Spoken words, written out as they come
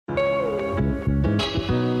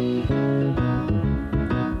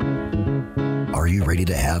you ready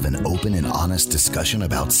to have an open and honest discussion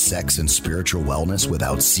about sex and spiritual wellness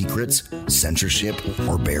without secrets, censorship,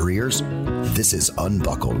 or barriers? This is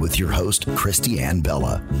Unbuckled with your host, Christy Ann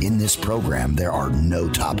Bella. In this program, there are no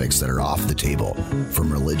topics that are off the table,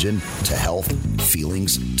 from religion to health,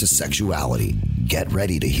 feelings to sexuality. Get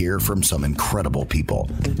ready to hear from some incredible people.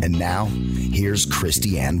 And now, here's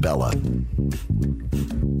Christy Ann Bella.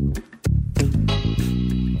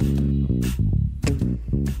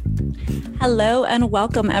 Hello and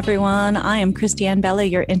welcome, everyone. I am Christy Ann Bella,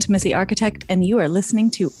 your intimacy architect, and you are listening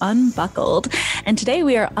to Unbuckled. And today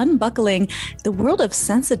we are unbuckling the world of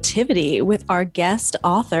sensitivity with our guest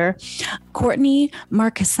author, Courtney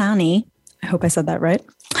Marchesani. I hope I said that right.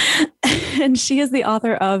 And she is the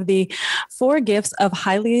author of the 4 Gifts of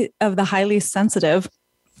the Highly Sensitive.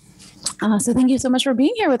 So thank you so much for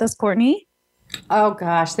being here with us, Courtney. Oh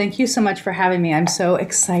gosh, thank you so much for having me. I'm so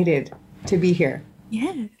excited to be here.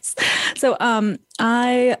 Yes. So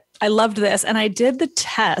I loved this and I did the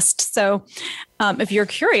test. So if you're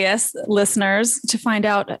curious, listeners, to find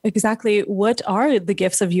out exactly what are the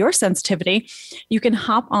gifts of your sensitivity, you can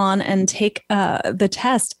hop on and take the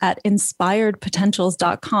test at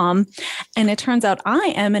inspiredpotentials.com. And it turns out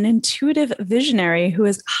I am an intuitive visionary who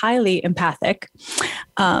is highly empathic,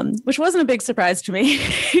 which wasn't a big surprise to me.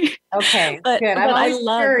 Okay, good. I'm always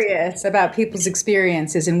curious about people's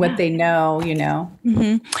experiences and what they know, you know.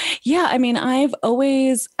 Mm-hmm. Yeah, I mean, I've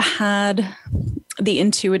always had the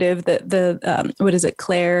intuitive, what is it,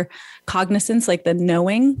 clair cognizance, like the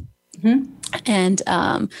knowing, and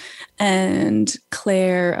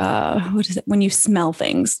clair, what is it, when you smell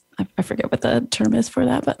things? I forget what the term is for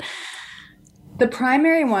that, but. The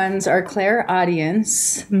primary ones are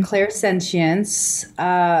clairaudience, clairsentience,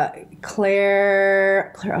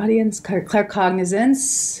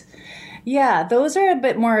 claircognizance. Yeah, those are a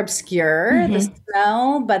bit more obscure, the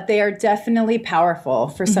smell, but they are definitely powerful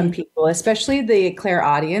for some people, especially the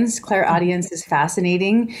clairaudience. Clairaudience is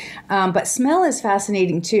fascinating, but smell is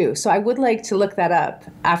fascinating too. So I would like to look that up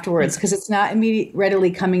afterwards because it's not readily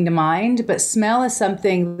coming to mind, but smell is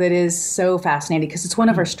something that is so fascinating because it's one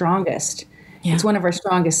of our strongest. Yeah. It's one of our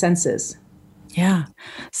strongest senses. Yeah.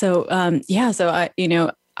 So, so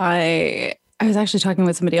I was actually talking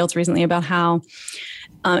with somebody else recently about how,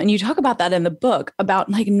 and you talk about that in the book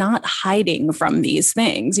about like not hiding from these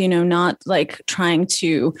things, you know, not like trying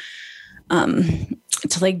to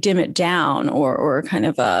like dim it down or kind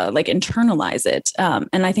of like internalize it.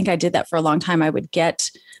 And I think I did that for a long time. I would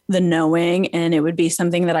get the knowing and it would be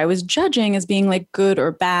something that I was judging as being like good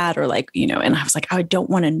or bad or like, you know, and I was like, I don't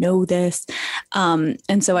want to know this. And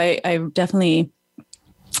so I definitely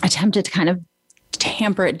attempted to kind of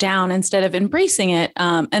tamper it down instead of embracing it.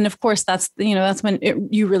 And of course, that's when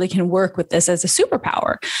you really can work with this as a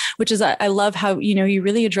superpower, which is, I love how, you know, you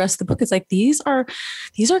really address the book. It's like, these are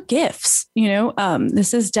gifts, you know,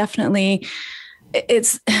 this is definitely,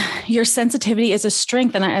 it's your sensitivity is a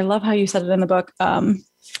strength. And I love how you said it in the book.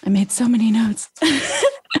 I made so many notes.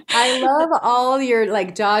 I love all your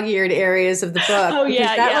like dog-eared areas of the book. Oh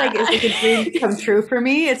yeah, that is like a dream come true for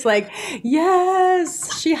me. It's like,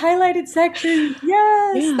 yes, she highlighted sections.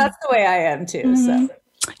 Yes, that's the way I am too. So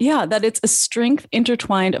yeah, that it's a strength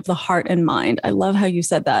intertwined of the heart and mind. I love how you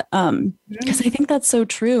said that because I think that's so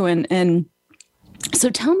true. And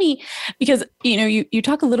so tell me, because, you know, you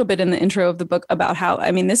talk a little bit in the intro of the book about how,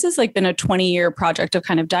 I mean, this has like been a 20-year project of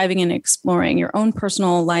kind of diving in and exploring your own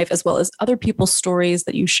personal life as well as other people's stories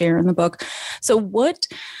that you share in the book. So what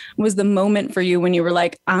was the moment for you when you were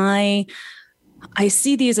like, I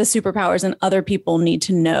see these as superpowers and other people need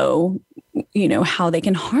to know, you know, how they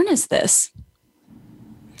can harness this?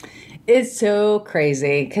 It's so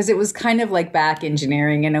crazy because it was kind of like back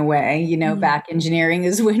engineering in a way. You know, back engineering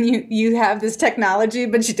is when you have this technology,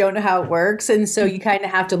 but you don't know how it works. And so you kind of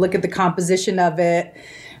have to look at the composition of it,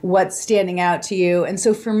 what's standing out to you. And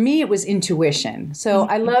so for me, it was intuition. So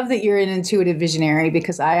I love that you're an intuitive visionary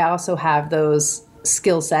because I also have those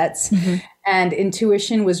skill sets. And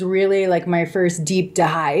intuition was really like my first deep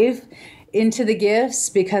dive into the gifts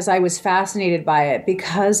because I was fascinated by it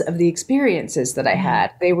because of the experiences that I had.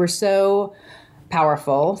 They were so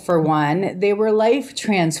powerful, for one. They were life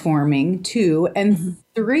transforming, too. And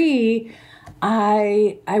 3,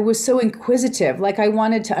 I was so inquisitive. Like I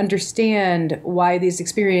wanted to understand why these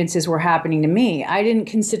experiences were happening to me. I didn't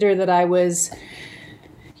consider that I was,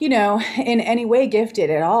 you know, in any way gifted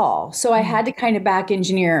at all. So I had to kind of back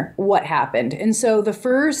engineer what happened. And so the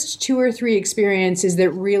first 2 or 3 experiences that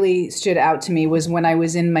really stood out to me was when I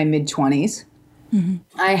was in my mid-20s.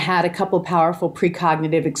 I had a couple powerful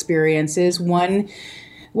precognitive experiences. One,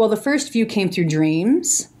 well, the first few came through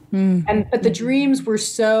dreams. But the dreams were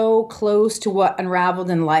so close to what unraveled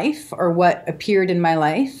in life or what appeared in my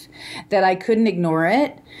life that I couldn't ignore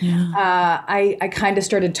it. Yeah. I kind of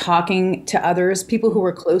started talking to others, people who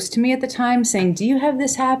were close to me at the time, saying, do you have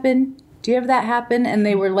this happen? Do you have that happen? And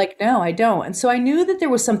they were like, no, I don't. And so I knew that there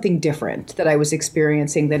was something different that I was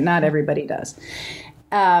experiencing that not everybody does.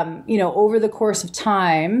 Over the course of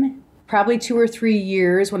time, probably 2 or 3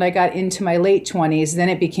 years, when I got into my late 20s, then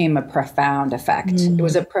it became a profound effect. It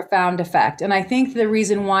was a profound effect. And I think the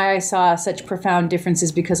reason why I saw such profound difference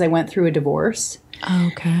is because I went through a divorce.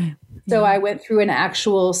 Okay. So I went through an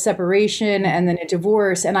actual separation and then a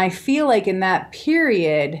divorce. And I feel like in that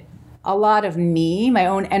period, a lot of me, my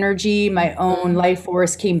own energy, my own life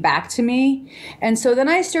force came back to me. And so then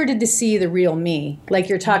I started to see the real me, like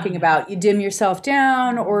you're talking about. You dim yourself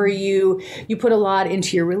down, or you put a lot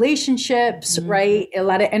into your relationships, right? A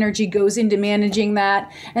lot of energy goes into managing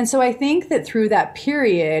that. And so I think that through that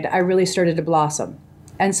period, I really started to blossom.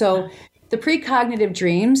 And so the precognitive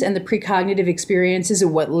dreams and the precognitive experiences are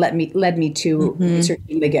what led me to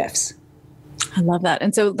researching the gifts. I love that.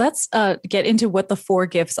 And so let's get into what the 4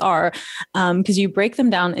 gifts are, because you break them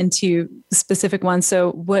down into specific ones.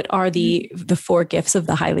 So what are the 4 gifts of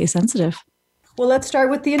the highly sensitive? Well, let's start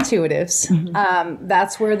with the intuitives.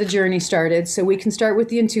 That's where the journey started. So we can start with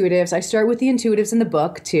the intuitives. I start with the intuitives in the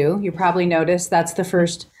book too. You probably noticed that's the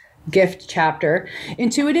first gift chapter.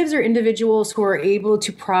 Intuitives are individuals who are able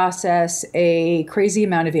to process a crazy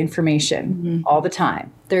amount of information all the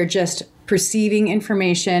time. They're just perceiving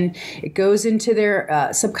information. It goes into their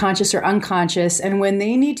subconscious or unconscious. And when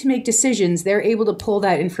they need to make decisions, they're able to pull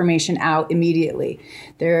that information out immediately.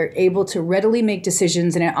 They're able to readily make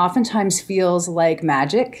decisions. And it oftentimes feels like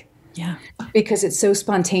magic. Yeah. Because it's so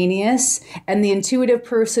spontaneous. And the intuitive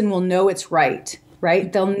person will know it's right.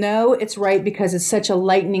 Right? They'll know it's right because it's such a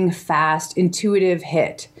lightning fast, intuitive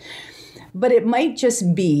hit. But it might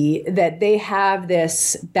just be that they have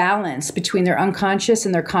this balance between their unconscious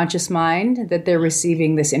and their conscious mind, that they're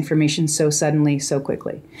receiving this information so suddenly, so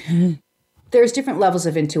quickly. There's different levels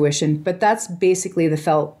of intuition, but that's basically the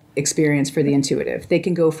felt experience for the intuitive. They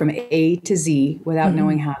can go from A to Z without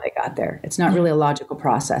knowing how they got there. It's not really a logical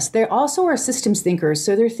process. They also are systems thinkers.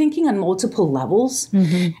 So they're thinking on multiple levels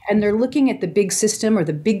and they're looking at the big system or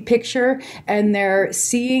the big picture, and they're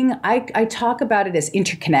seeing, I talk about it as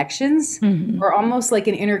interconnections or almost like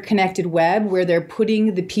an interconnected web where they're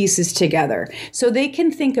putting the pieces together. So they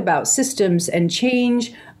can think about systems and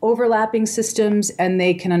change, overlapping systems, and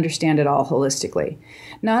they can understand it all holistically.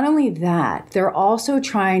 Not only that, they're also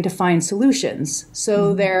trying to find solutions.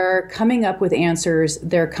 So they're coming up with answers.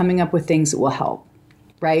 They're coming up with things that will help,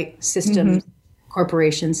 right? Systems,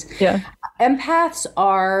 corporations. Yeah. Empaths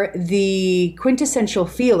are the quintessential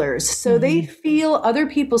feelers. So they feel other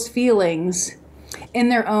people's feelings in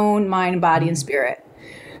their own mind, body, and spirit,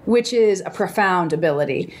 which is a profound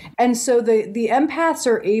ability. And so the empaths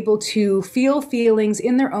are able to feel feelings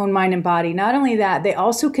in their own mind and body. Not only that, they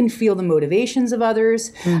also can feel the motivations of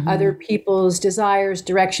others, other people's desires,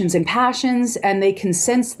 directions, and passions, and they can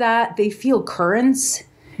sense that. They feel currents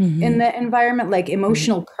in the environment, like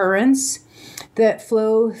emotional currents that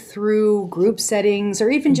flow through group settings or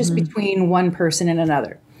even just between one person and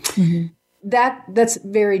another. That's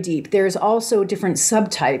very deep. There's also different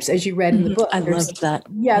subtypes, as you read in the book. I loved that.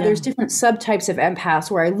 Yeah, there's different subtypes of empaths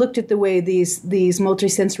where I looked at the way these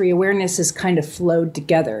multisensory awarenesses kind of flowed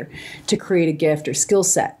together to create a gift or skill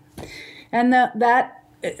set. And that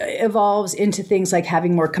evolves into things like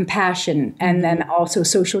having more compassion and then also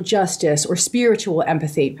social justice or spiritual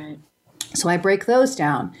empathy. Right. So I break those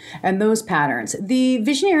down and those patterns. The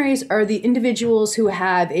visionaries are the individuals who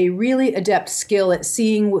have a really adept skill at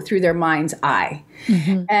seeing through their mind's eye.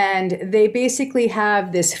 And they basically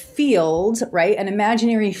have this field, right, an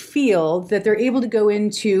imaginary field that they're able to go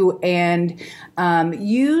into and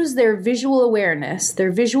use their visual awareness,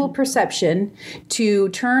 their visual perception to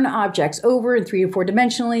turn objects over in 3 or 4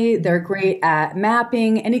 dimensionally. They're great at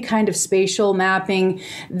mapping, any kind of spatial mapping.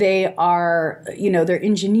 They are, they're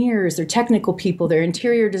engineers, they're technical people, they're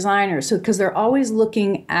interior designers. So because they're always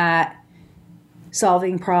looking at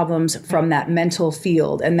solving problems from that mental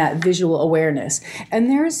field and that visual awareness. And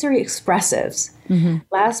there's very expressives.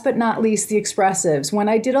 Last but not least, the expressives. When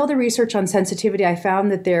I did all the research on sensitivity, I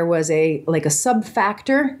found that there was a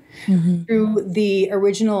sub-factor through the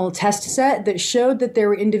original test set that showed that there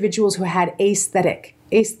were individuals who had aesthetic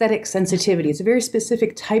aesthetic sensitivity. It's a very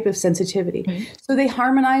specific type of sensitivity. So they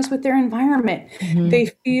harmonize with their environment. They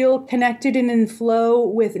feel connected and in flow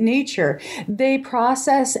with nature. They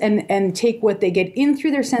process and take what they get in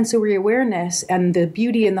through their sensory awareness and the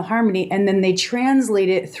beauty and the harmony, and then they translate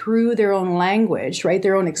it through their own language, right?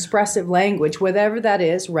 Their own expressive language, whatever that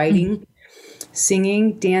is, writing,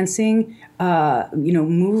 singing, dancing,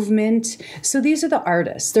 movement. So these are the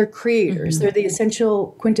artists. They're creators. They're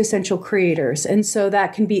the quintessential creators. And so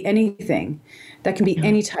that can be anything. That can be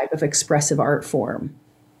any type of expressive art form.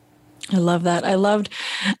 I love that. I loved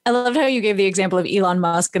how you gave the example of Elon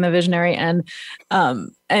Musk and the visionary and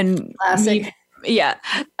Classic.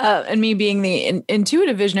 And me being the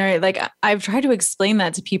intuitive visionary. Like I've tried to explain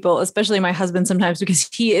that to people, especially my husband sometimes, because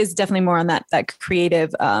he is definitely more on that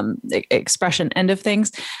creative expression end of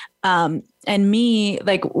things. And me,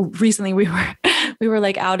 like recently we were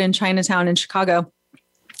like out in Chinatown in Chicago,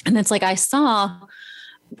 and it's like I saw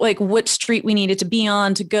like what street we needed to be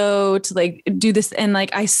on to go to like do this, and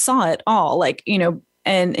like I saw it all, like,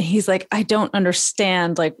 and he's like, I don't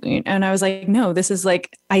understand, like, and I was like, no, this is like,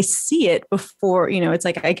 I see it before, it's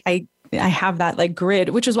like I have that like grid,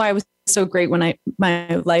 which is why I was so great when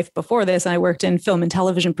my life before this, and I worked in film and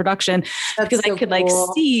television production. That's because so I could cool.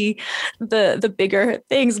 like see the bigger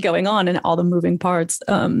things going on and all the moving parts.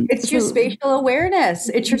 It's your spatial awareness.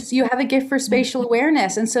 You have a gift for spatial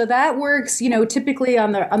awareness. And so that works, typically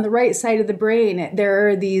on the right side of the brain. There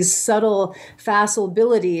are these subtle facile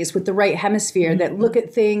abilities with the right hemisphere that look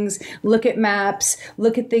at things, look at maps,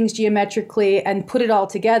 look at things geometrically and put it all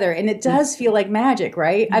together. And it does feel like magic,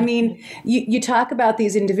 right? I mean, you talk about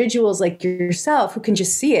these individuals like yourself who can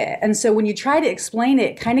just see it. And so when you try to explain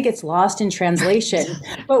it, it kind of gets lost in translation.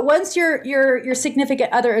 But once your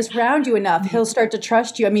significant other is around you enough, he'll start to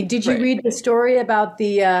trust you. I mean, did you read the story about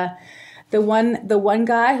the one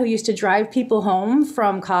guy who used to drive people home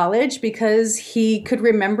from college because he could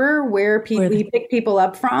remember where he picked people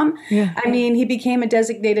up from? Yeah. I mean, he became a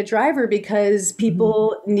designated driver because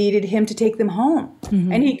people needed him to take them home.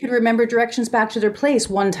 And he could remember directions back to their place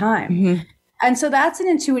one time. And so that's an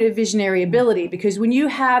intuitive visionary ability, because when you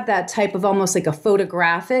have that type of almost like a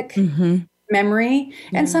photographic memory,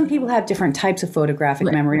 and some people have different types of photographic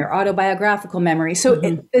memory or autobiographical memory. So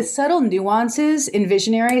the subtle nuances in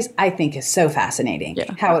visionaries, I think, is so fascinating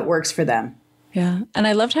how it works for them. Yeah. And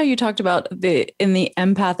I loved how you talked about in the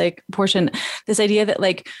empathic portion, this idea that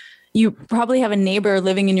like you probably have a neighbor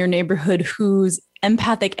living in your neighborhood whose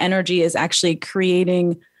empathic energy is actually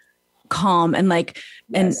creating calm and like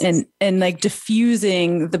and like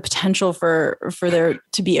diffusing the potential for there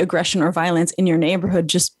to be aggression or violence in your neighborhood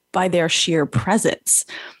just by their sheer presence.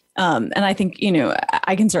 And I think,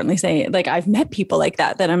 I can certainly say, like, I've met people like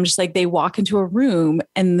that I'm just like, they walk into a room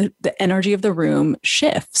and the energy of the room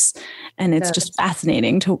shifts, and it's just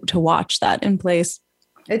fascinating to watch that in place.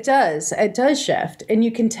 It does shift, and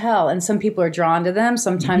you can tell. And some people are drawn to them.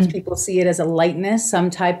 Sometimes people see it as a lightness. Some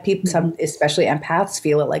especially empaths,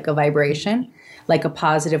 feel it like a vibration, like a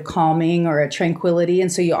positive calming or a tranquility.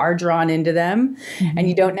 And so you are drawn into them, and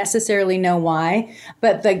you don't necessarily know why.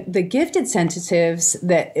 But the gifted sensitives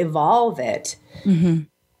that evolve it,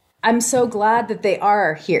 I'm so glad that they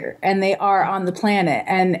are here and they are on the planet.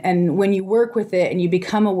 And when you work with it and you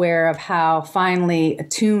become aware of how finely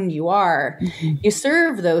attuned you are, you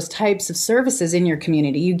serve those types of services in your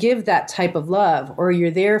community. You give that type of love, or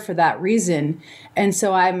you're there for that reason. And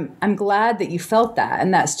so I'm glad that you felt that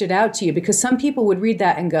and that stood out to you, because some people would read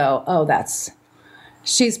that and go, oh,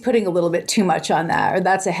 she's putting a little bit too much on that, or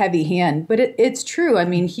that's a heavy hand. But it's true. I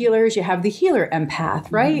mean, healers, you have the healer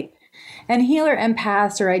empath, right? And healer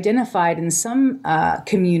empaths are identified in some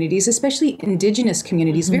communities, especially indigenous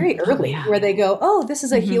communities, very early, where they go, oh, this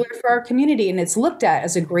is a healer for our community. And it's looked at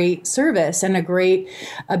as a great service and a great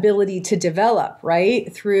ability to develop,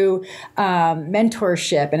 right, through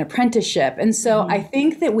mentorship and apprenticeship. And so I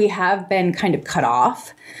think that we have been kind of cut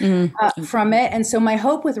off from it. And so my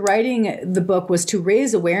hope with writing the book was to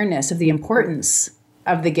raise awareness of the importance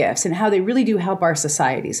of the gifts and how they really do help our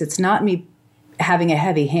societies. It's not me having a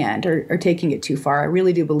heavy hand or taking it too far. I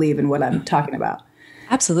really do believe in what I'm talking about.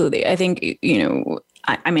 Absolutely. I think,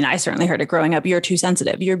 I mean, I certainly heard it growing up. You're too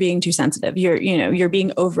sensitive. You're being too sensitive. You're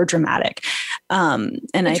being over dramatic.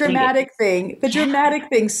 The dramatic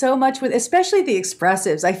thing so much with, especially the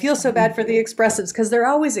expressives. I feel so bad for the expressives because they're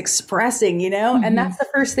always expressing, and that's the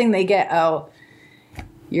first thing they get. Oh,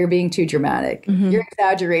 you're being too dramatic. You're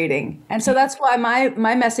exaggerating. And so that's why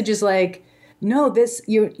my message is like, no,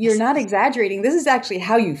 you're not exaggerating. This is actually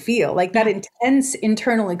how you feel. Like that intense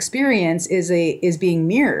internal experience is being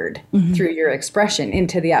mirrored through your expression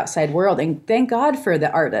into the outside world. And thank God for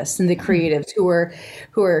the artists and the creatives who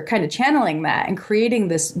are kind of channeling that and creating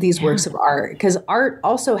these works of art, because art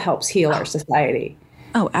also helps heal our society.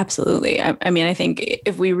 Oh, absolutely. I mean, I think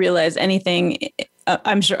if we realize anything,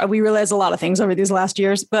 I'm sure we realized a lot of things over these last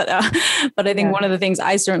years, but I think one of the things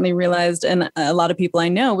I certainly realized, and a lot of people I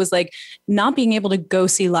know, was like not being able to go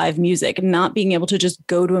see live music, not being able to just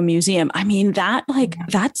go to a museum. I mean, that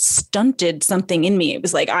stunted something in me. It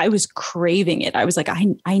was like, I was craving it. I was like,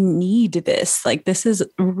 I need this. Like, this is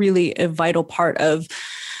really a vital part of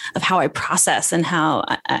how I process and how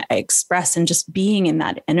I express, and just being in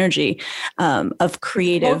that energy of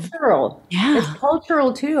creative. It's cultural. Yeah. It's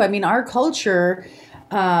cultural too. I mean, our culture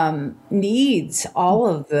needs all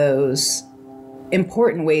of those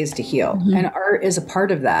important ways to heal. And art is a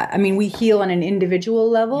part of that. I mean, we heal on an individual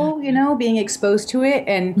level, being exposed to it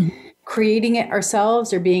and creating it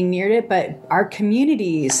ourselves or being near it, but our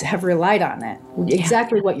communities have relied on it.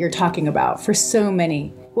 Exactly what you're talking about for so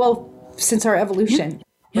many, since our evolution.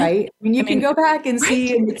 Yeah. Right. I mean, you can go back and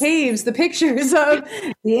see in the caves the pictures of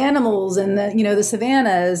the animals and the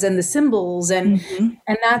savannas and the symbols, and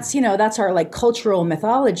that's our like cultural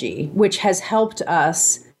mythology, which has helped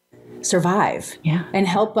us survive and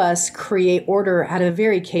help us create order out of a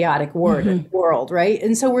very chaotic world. Right.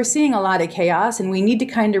 And so we're seeing a lot of chaos, and we need to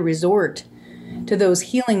kind of resort to those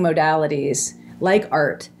healing modalities like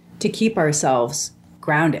art to keep ourselves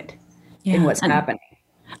grounded in what's happening.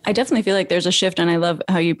 I definitely feel like there's a shift, and I love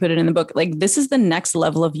how you put it in the book. Like, this is the next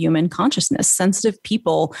level of human consciousness, sensitive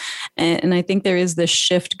people. And I think there is this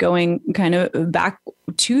shift going kind of back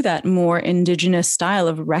to that more indigenous style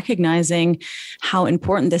of recognizing how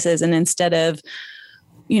important this is. And instead of,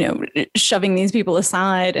 shoving these people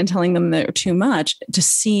aside and telling them they're too much, to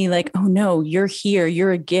see like, oh no, you're here.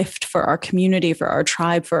 You're a gift for our community, for our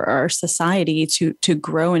tribe, for our society to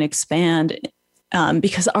grow and expand.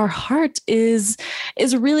 Because our heart is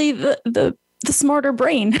really the smarter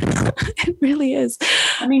brain. It really is.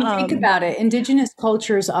 I mean, think about it. Indigenous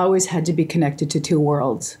cultures always had to be connected to two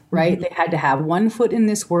worlds, right? They had to have one foot in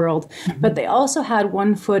this world, but they also had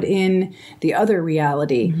one foot in the other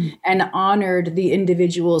reality, and honored the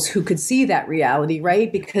individuals who could see that reality,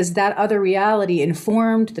 right? Because that other reality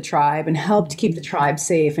informed the tribe and helped keep the tribe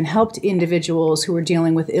safe, and helped individuals who were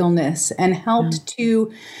dealing with illness, and helped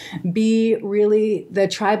to be really the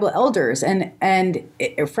tribal elders. And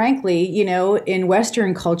frankly, in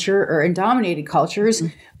Western culture or in dominated cultures,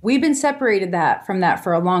 we've been separated from that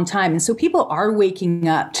for a long time. And so people are waking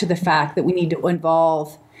up to the fact that we need to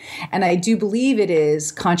evolve. And I do believe it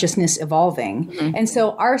is consciousness evolving. And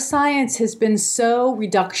so our science has been so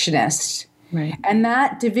reductionist. Right. And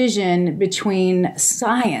that division between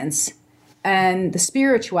science and the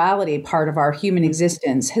spirituality part of our human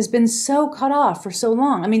existence has been so cut off for so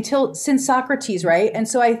long. I mean, since Socrates, right? And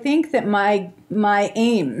so I think that my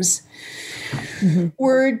aims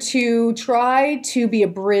were to try to be a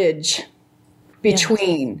bridge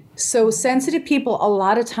between. So sensitive people a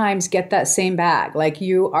lot of times get that same bag. Like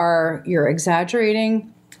you're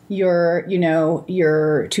exaggerating,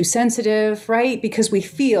 you're too sensitive, right? Because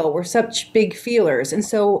we're such big feelers. And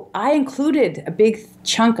so I included a big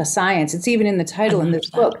chunk of science. It's even in the title in this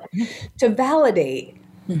book, to validate.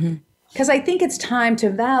 Because I think it's time to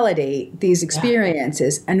validate these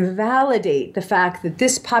experiences and validate the fact that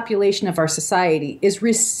this population of our society is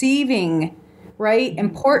receiving, right,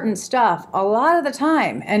 important stuff a lot of the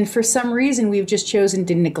time. And for some reason, we've just chosen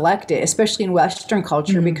to neglect it, especially in Western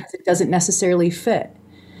culture, because it doesn't necessarily fit.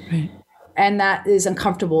 Right. And that is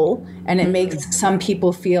uncomfortable. And it makes some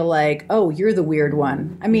people feel like, oh, you're the weird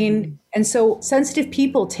one. I mean, and so sensitive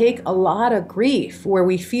people take a lot of grief where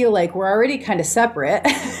we feel like we're already kind of separate,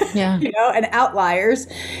 and outliers.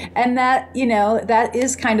 And that, that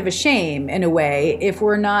is kind of a shame in a way if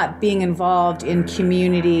we're not being involved in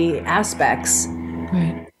community aspects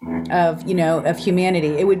of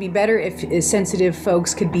humanity. It would be better if sensitive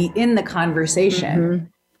folks could be in the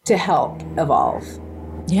conversation to help evolve.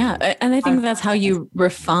 Yeah. And I think that's how you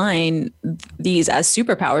refine these as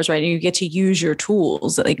superpowers, right? And you get to use your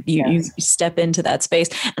tools, like you step into that space.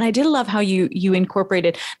 And I did love how you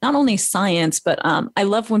incorporated not only science, but I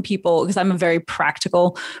love when people, because I'm a very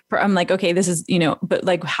practical, I'm like, okay, this is, but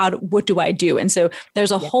like, what do I do? And so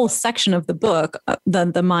there's a whole section of the book,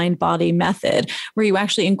 the mind body method, where you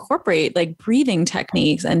actually incorporate like breathing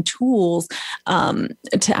techniques and tools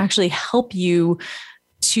to actually help you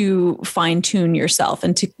to fine tune yourself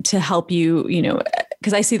and to help you,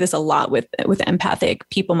 because I see this a lot with empathic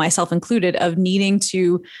people, myself included, of needing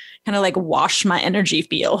to kind of like wash my energy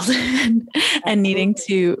field and needing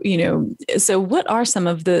to, so what are some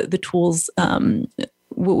of the tools,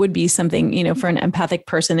 what would be something, for an empathic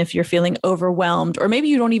person, if you're feeling overwhelmed, or maybe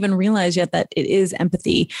you don't even realize yet that it is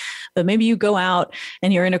empathy, but maybe you go out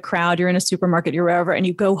and you're in a crowd, you're in a supermarket, you're wherever, and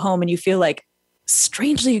you go home and you feel like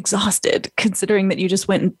strangely exhausted, considering that you just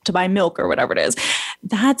went to buy milk or whatever it is.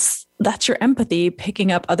 That's your empathy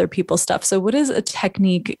picking up other people's stuff. So what is a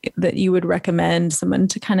technique that you would recommend someone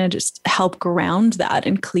to kind of just help ground that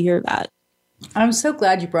and clear that? I'm so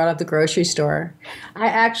glad you brought up the grocery store. I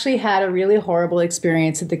actually had a really horrible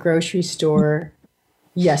experience at the grocery store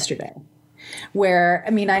yesterday where,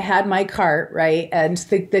 I had my cart, right? And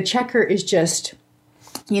the checker is just,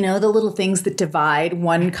 the little things that divide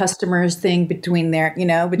one customer's thing between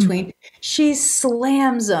she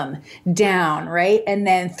slams them down, right? And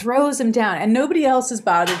then throws them down, and nobody else is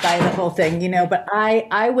bothered by the whole thing, but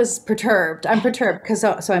I was perturbed. I'm perturbed because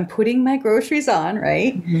so I'm putting my groceries on,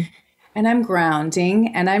 right? Mm-hmm. And I'm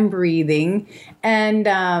grounding and I'm breathing,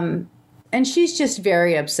 and she's just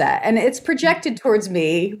very upset, and it's projected towards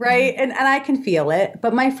me, right? And I can feel it.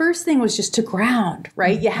 But my first thing was just to ground,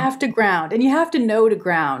 right? Mm-hmm. You have to ground, and you have to know to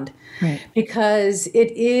ground, right? Because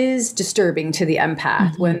it is disturbing to the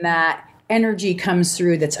empath when that energy comes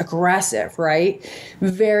through that's aggressive, right?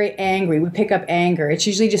 Very angry. We pick up anger. It's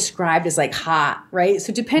usually described as like hot, right?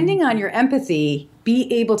 So depending on your empathy, be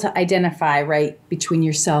able to identify, right, between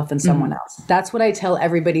yourself and someone else. That's what I tell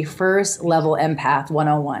everybody, first level empath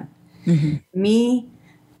 101. Me,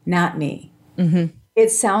 not me.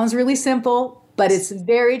 It sounds really simple, but it's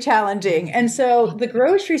very challenging. And so the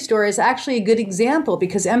grocery store is actually a good example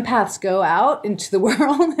because empaths go out into the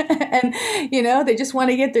world and, they just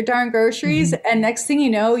want to get their darn groceries. And next thing you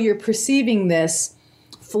know, you're perceiving this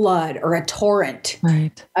flood or a torrent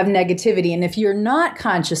of negativity. And if you're not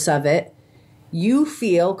conscious of it, you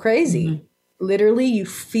feel crazy. Literally, you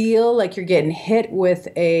feel like you're getting hit with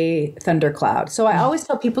a thundercloud. So I always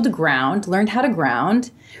tell people to ground, learn how to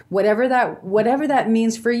ground, whatever that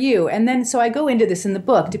means for you. And then, so I go into this in the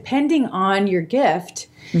book, depending on your gift,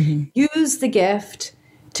 use the gift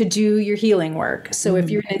to do your healing work. So if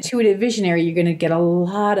you're an intuitive visionary, you're going to get a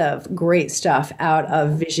lot of great stuff out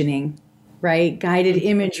of visioning, right? Guided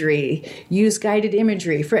imagery, use guided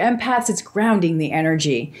imagery. For empaths, it's grounding the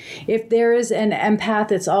energy. If there is an empath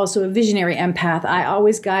that's also a visionary empath, I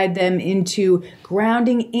always guide them into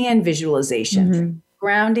grounding and visualization.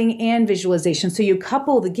 Grounding and visualization. So you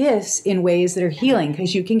couple the gifts in ways that are healing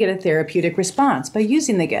because you can get a therapeutic response by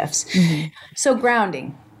using the gifts. So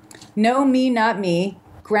grounding. No, me, not me.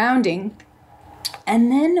 Grounding.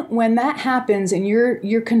 And then when that happens and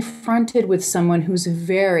you're confronted with someone who's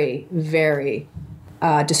very, very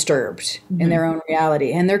disturbed in their own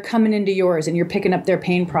reality, and they're coming into yours and you're picking up their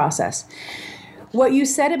pain process, what you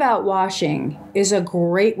said about washing is a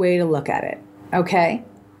great way to look at it, okay?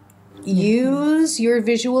 Use your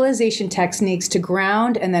visualization techniques to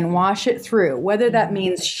ground and then wash it through, whether that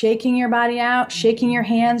means shaking your body out, shaking your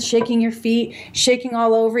hands, shaking your feet, shaking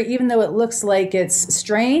all over, even though it looks like it's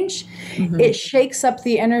strange, it shakes up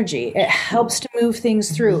the energy. It helps to move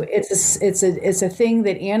things through. It's a thing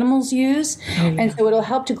that animals use, and so it'll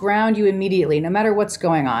help to ground you immediately, no matter what's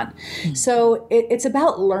going on. So it's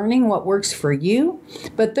about learning what works for you,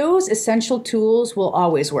 but those essential tools will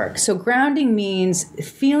always work. So grounding means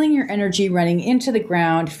feeling your energy running into the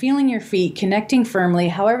ground, feeling your feet, connecting firmly,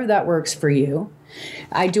 however that works for you.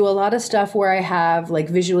 I do a lot of stuff where I have like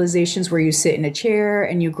visualizations where you sit in a chair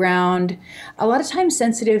and you ground. A lot of times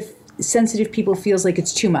sensitive people feels like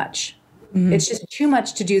it's too much. It's just too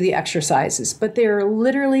much to do the exercises, but they're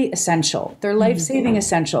literally essential. They're life-saving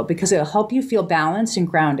essential because it'll help you feel balanced and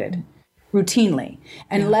grounded routinely,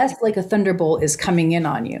 unless like a thunderbolt is coming in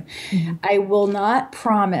on you. I will not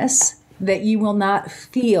promise that you will not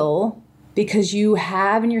feel, because you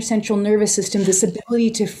have in your central nervous system this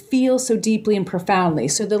ability to feel so deeply and profoundly.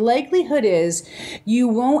 So the likelihood is you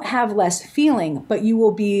won't have less feeling, but you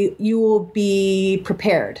will be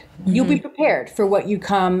prepared. You'll be prepared for what you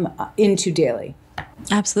come into daily.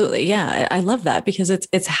 Absolutely. Yeah. I love that because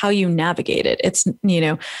it's how you navigate it. It's,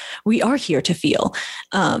 we are here to feel.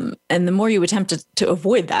 And the more you attempt to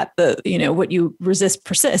avoid that, what you resist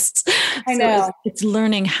persists. I know. So it's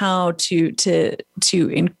learning how to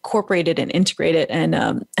incorporate it and integrate it. And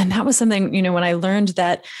that was something, when I learned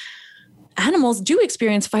that animals do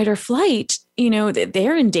experience fight or flight,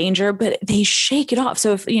 they're in danger, but they shake it off.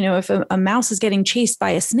 So if a mouse is getting chased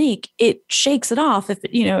by a snake, it shakes it off if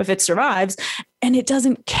it survives, and it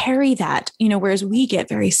doesn't carry that, whereas we get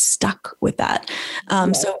very stuck with that.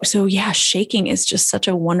 So shaking is just such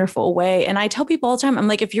a wonderful way. And I tell people all the time, I'm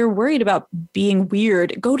like, if you're worried about being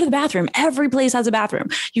weird, go to the bathroom. Every place has a bathroom.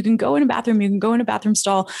 You can go in a bathroom, you can go in a bathroom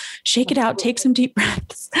stall, shake it out, take some deep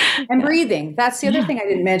breaths. And breathing. That's the other thing I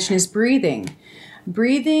didn't mention is breathing.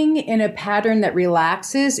 Breathing in a pattern that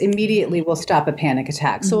relaxes immediately will stop a panic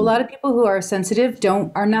attack. So a lot of people who are sensitive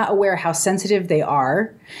are not aware how sensitive they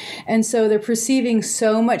are. And so they're perceiving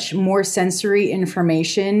so much more sensory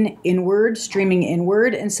information inward, streaming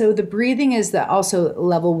inward. And so the breathing is also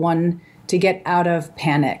level one to get out of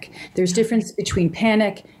panic. There's difference between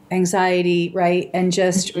panic, anxiety, right? And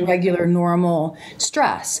just regular, normal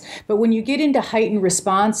stress. But when you get into heightened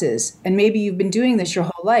responses, and maybe you've been doing this your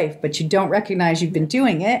whole life, but you don't recognize you've been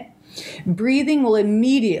doing it, breathing will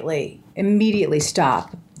immediately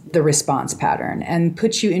stop the response pattern and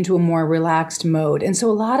put you into a more relaxed mode. And so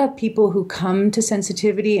a lot of people who come to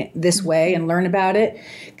sensitivity this way and learn about it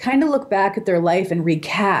kind of look back at their life and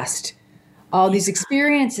recast all these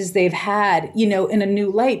experiences they've had, in a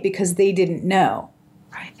new light because they didn't know.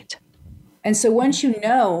 Right. And so once you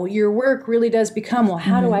know, your work really does become, well,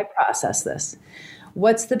 how do I process this?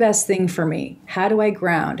 What's the best thing for me? How do I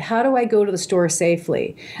ground? How do I go to the store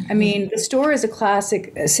safely? I mean, the store is a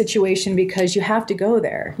classic situation because you have to go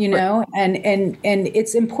there, and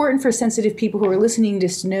it's important for sensitive people who are listening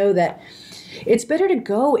to know that it's better to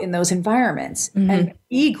go in those environments and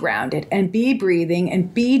be grounded and be breathing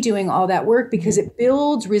and be doing all that work because it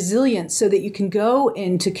builds resilience so that you can go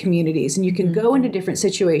into communities and you can go into different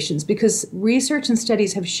situations, because research and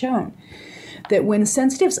studies have shown that when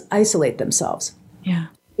sensitives isolate themselves,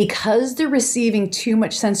 because they're receiving too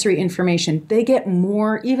much sensory information, they get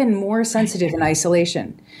even more sensitive in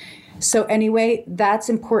isolation. So anyway, that's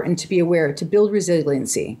important to be aware, to build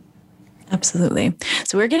resiliency. Absolutely.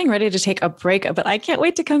 So we're getting ready to take a break, but I can't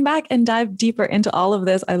wait to come back and dive deeper into all of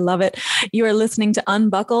this. I love it. You are listening to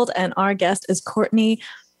Unbuckled, and our guest is Courtney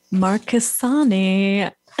Marchesani,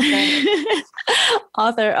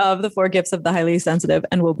 author of The 4 Gifts of the Highly Sensitive,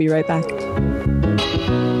 and we'll be right back.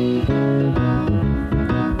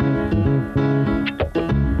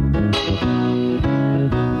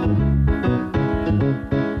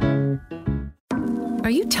 Are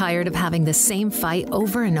you tired of having the same fight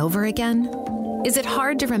over and over again? Is it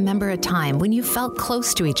hard to remember a time when you felt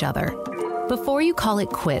close to each other? Before you call it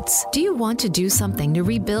quits, do you want to do something to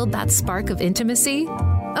rebuild that spark of intimacy?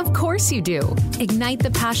 Of course you do. Ignite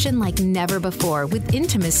the passion like never before with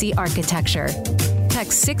Intimacy Architecture.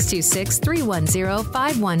 Text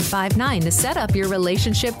 626-310-5159 to set up your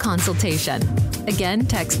relationship consultation. Again,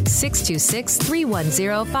 text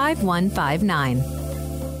 626-310-5159.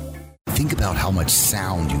 Think about how much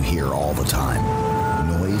sound you hear all the time.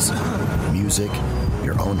 Noise, music,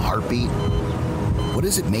 your own heartbeat. What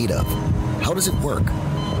is it made of? How does it work?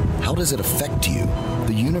 How does it affect you?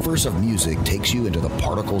 The universe of music takes you into the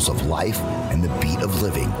particles of life and the beat of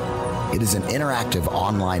living. It is an interactive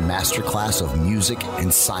online masterclass of music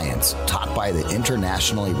and science taught by the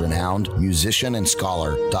internationally renowned musician and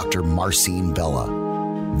scholar, Dr. Marcin Bella.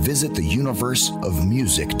 Visit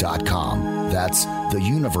theuniverseofmusic.com. That's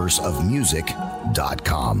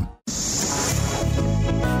theuniverseofmusic.com.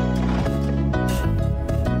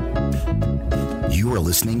 You are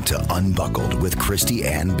listening to Unbuckled with Christy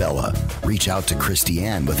Ann Bella. Reach out to Christy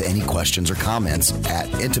Ann with any questions or comments at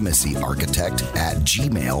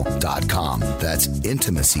intimacyarchitect@gmail.com. That's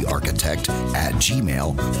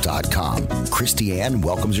intimacyarchitect@gmail.com. Christy Ann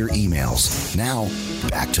welcomes your emails. Now,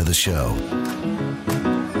 back to the show.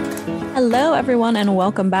 Hello, everyone, and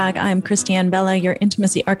welcome back. I'm Christy Ann Bella, your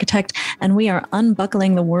intimacy architect, and we are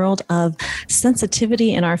unbuckling the world of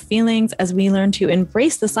sensitivity in our feelings as we learn to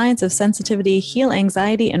embrace the science of sensitivity, heal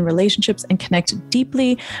anxiety and relationships, and connect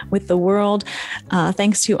deeply with the world.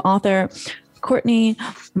 Thanks to author Courtney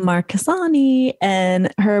Marchesani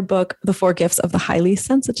and her book, The 4 Gifts of the Highly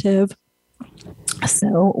Sensitive.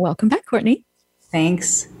 So welcome back, Courtney.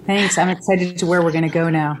 Thanks. I'm excited to where we're going to go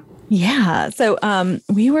now. Yeah. So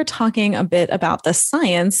we were talking a bit about the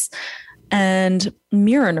science and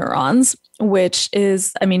mirror neurons, which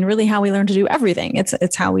is, really how we learn to do everything.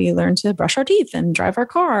 It's how we learn to brush our teeth and drive our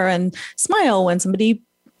car and smile when somebody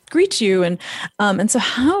greets you. And so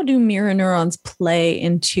how do mirror neurons play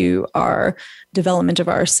into our development of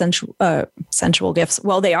our sensual gifts?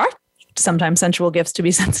 Well, they are sometimes sensual gifts to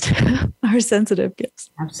be sensitive, are sensitive gifts.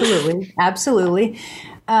 Absolutely. Absolutely.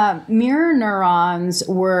 Mirror neurons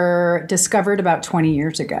were discovered about 20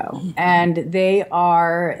 years ago, and they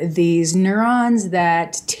are these neurons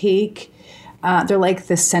that take, they're like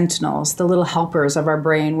the sentinels, the little helpers of our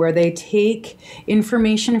brain, where they take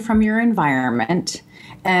information from your environment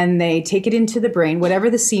and they take it into the brain, whatever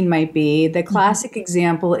the scene might be. The classic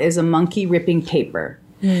example is a monkey ripping paper.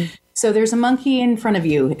 So there's a monkey in front of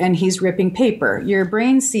you and he's ripping paper. Your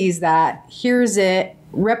brain sees that, hears it,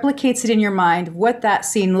 replicates it in your mind what that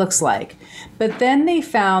scene looks like. But then they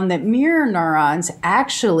found that mirror neurons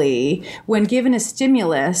actually, when given a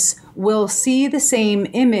stimulus, will see the same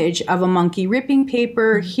image of a monkey ripping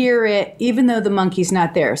paper, hear it, even though the monkey's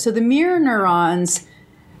not there. So the mirror neurons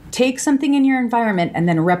take something in your environment and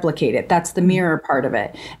then replicate it. That's the mirror part of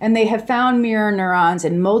it. And they have found mirror neurons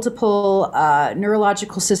in multiple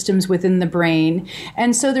neurological systems within the brain.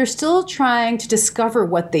 And so they're still trying to discover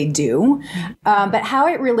what they do. But how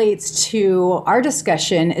it relates to our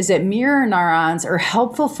discussion is that mirror neurons are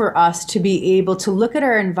helpful for us to be able to look at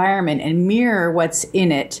our environment and mirror what's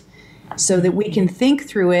in it so that we can think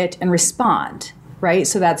through it and respond. Right?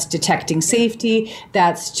 So that's detecting safety.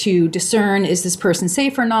 That's to discern, is this person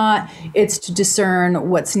safe or not? It's to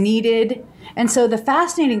discern what's needed. And so the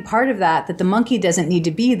fascinating part of that the monkey doesn't need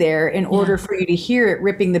to be there in order for you to hear it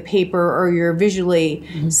ripping the paper or you're visually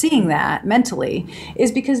seeing that mentally,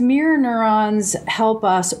 is because mirror neurons help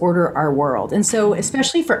us order our world. And so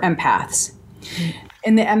especially for empaths,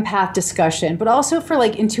 in the empath discussion, but also for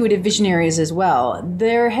like intuitive visionaries as well.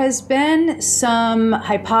 There has been some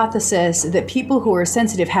hypothesis that people who are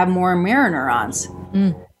sensitive have more mirror neurons.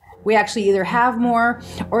 We actually either have more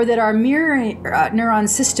or that our mirror neuron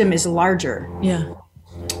system is larger. Yeah.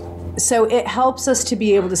 So it helps us to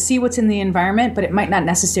be able to see what's in the environment, but it might not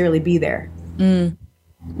necessarily be there.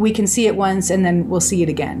 We can see it once and then we'll see it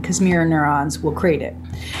again because mirror neurons will create it.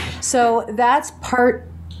 So that's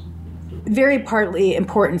very partly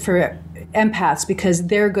important for empaths because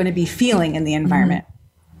they're going to be feeling in the environment.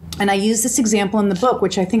 And I use this example in the book,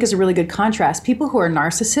 which I think is a really good contrast. People who are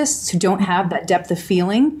narcissists, who don't have that depth of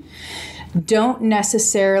feeling, don't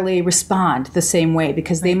necessarily respond the same way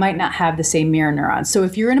because they might not have the same mirror neurons. So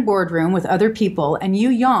if you're in a boardroom with other people and you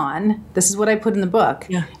yawn, this is what I put in the book,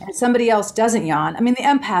 and somebody else doesn't yawn, I mean, the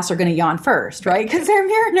empaths are going to yawn first, right? Because their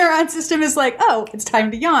mirror neuron system is like, oh, it's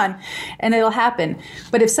time to yawn, and it'll happen.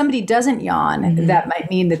 But if somebody doesn't yawn, that might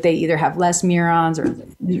mean that they either have less neurons or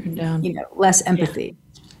less empathy.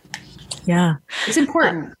 Yeah. It's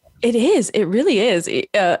important. It is. It really is.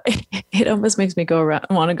 It almost makes me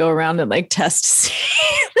want to go around and like test.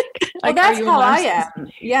 Well, that's how I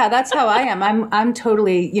am. Yeah, that's how I am. I'm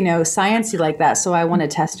totally, sciencey like that. So I want to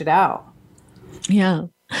test it out. Yeah.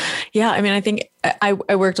 Yeah. I mean, I think I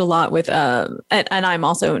worked a lot with, and I'm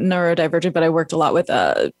also neurodivergent, but I worked a lot with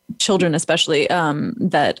children, especially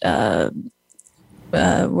that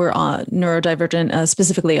were neurodivergent,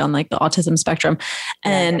 specifically on like the autism spectrum,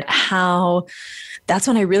 and how that's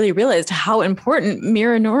when I really realized how important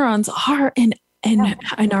mirror neurons are in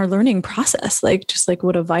our learning process, like just like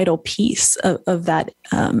what a vital piece of that,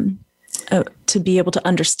 to be able to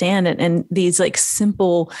understand it. And these like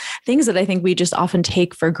simple things that I think we just often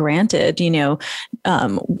take for granted,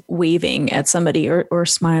 waving at somebody or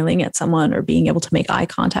smiling at someone or being able to make eye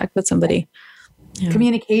contact with somebody. Yeah.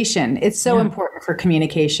 Communication. It's so important for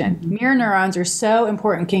communication. Mirror neurons are so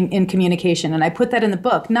important in communication. And I put that in the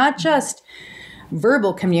book, not just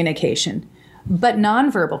verbal communication, but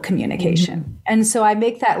nonverbal communication. And so I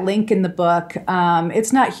make that link in the book.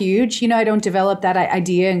 It's not huge. I don't develop that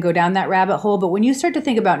idea and go down that rabbit hole. But when you start to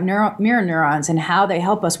think about mirror neurons and how they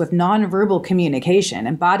help us with nonverbal communication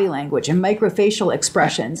and body language and microfacial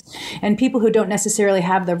expressions, and people who don't necessarily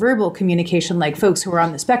have the verbal communication, like folks who are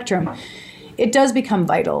on the spectrum, it does become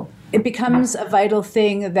vital. It becomes a vital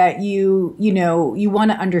thing that you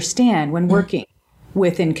want to understand when working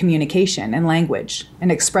within communication and language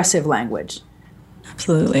and expressive language.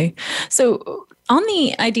 Absolutely. So on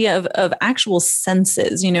the idea of actual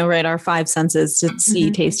senses, right, our five senses to see,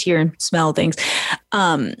 taste, hear, and smell things,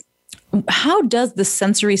 how does the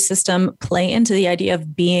sensory system play into the idea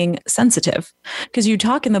of being sensitive? Because you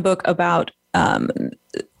talk in the book about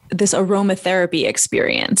this aromatherapy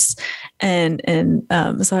experience. And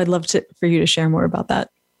so I'd love for you to share more about that.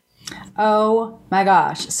 Oh my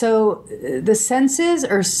gosh. So the senses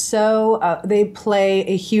are they play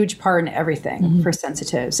a huge part in everything for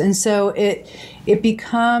sensitives. And so it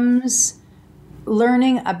becomes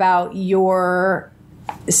learning about your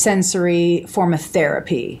sensory form of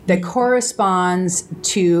therapy that corresponds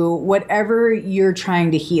to whatever you're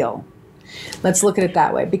trying to heal. Let's look at it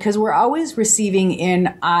that way, because we're always receiving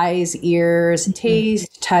in eyes, ears,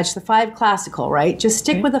 taste, touch, the 5 classical, right? Just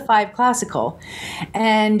stick with the 5 classical.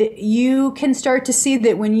 And you can start to see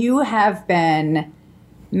that when you have been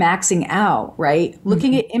maxing out, right?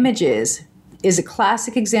 Looking at images is a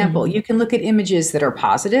classic example. You can look at images that are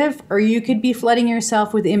positive, or you could be flooding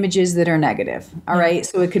yourself with images that are negative. All right.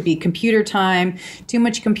 So it could be computer time, too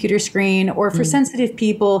much computer screen, or for sensitive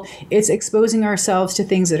people, it's exposing ourselves to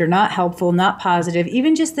things that are not helpful, not positive,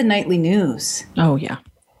 even just the nightly news. Oh, yeah.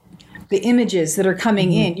 The images that are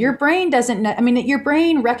coming in. Your brain doesn't, your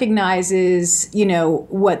brain recognizes,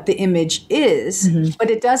 what the image is,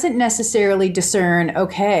 but it doesn't necessarily discern,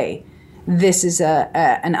 okay, this is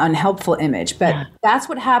an unhelpful image. But that's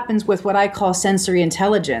what happens with what I call sensory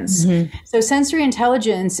intelligence. So sensory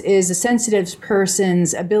intelligence is a sensitive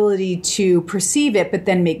person's ability to perceive it, but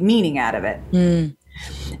then make meaning out of it.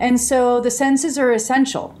 And so the senses are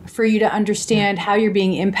essential for you to understand how you're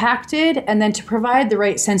being impacted and then to provide the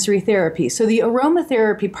right sensory therapy. So the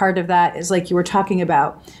aromatherapy part of that is like you were talking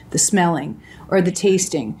about, the smelling or the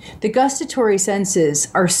tasting. The gustatory senses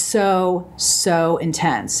are so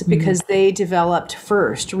intense because they developed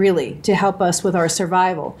first, really, to help us with our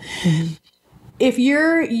survival. If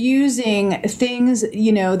you're using things,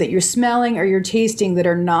 that you're smelling or you're tasting that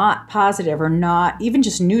are not positive or not even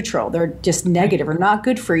just neutral, they're just negative or not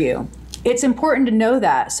good for you, it's important to know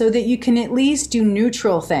that so that you can at least do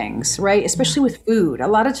neutral things, right? Especially with food. A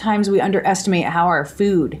lot of times we underestimate how our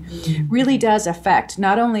food really does affect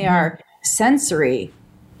not only our sensory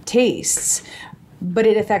tastes, but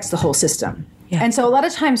it affects the whole system. And so a lot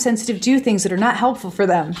of times sensitive do things that are not helpful for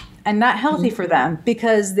them and not healthy for them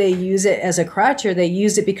because they use it as a crutch, or they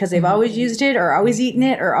use it because they've always used it or always eaten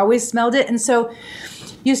it or always smelled it. And so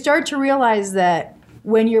you start to realize that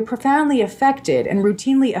when you're profoundly affected and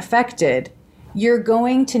routinely affected, you're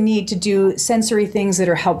going to need to do sensory things that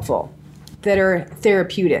are helpful, that are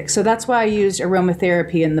therapeutic. So that's why I used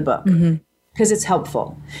aromatherapy in the book, because it's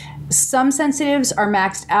helpful. Some sensitives are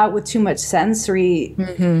maxed out with too much sensory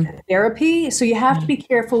therapy. So you have to be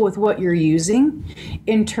careful with what you're using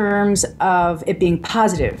in terms of it being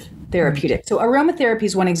positive therapeutic. So aromatherapy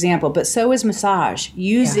is one example, but so is massage,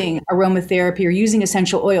 using aromatherapy or using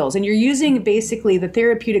essential oils. And you're using basically the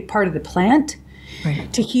therapeutic part of the plant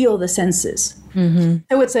to heal the senses. So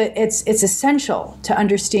it's essential to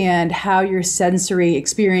understand how your sensory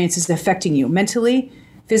experience is affecting you mentally,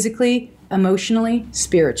 physically, emotionally,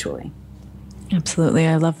 spiritually. Absolutely.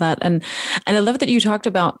 I love that. And I love that you talked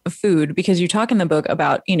about food, because you talk in the book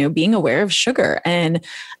about, being aware of sugar. And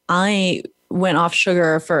I went off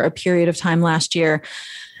sugar for a period of time last year,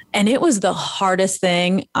 and it was the hardest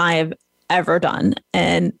thing I've ever done.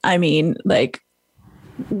 And I mean, like,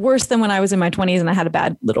 worse than when I was in my 20s and I had a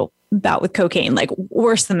bad little bout with cocaine, like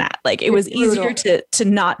worse than that. Like it was easier to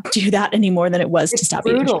not do that anymore than it was to stop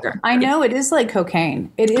eating sugar. I know it is like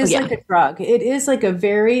cocaine. It is like a drug. It is like a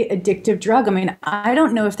very addictive drug. I mean, I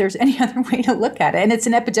don't know if there's any other way to look at it. And it's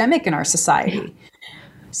an epidemic in our society.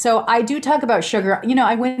 So I do talk about sugar.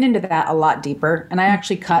 I went into that a lot deeper, and I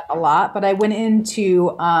actually cut a lot, but I went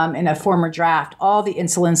into, in a former draft, all the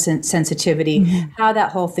insulin sensitivity, how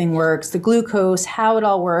that whole thing works, the glucose, how it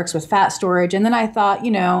all works with fat storage. And then I thought,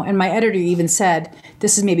 and my editor even said,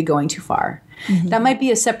 this is maybe going too far. That might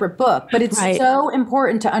be a separate book, but it's so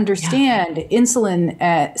important to understand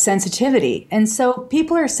insulin sensitivity. And so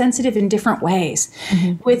people are sensitive in different ways.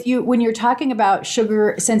 When you're talking about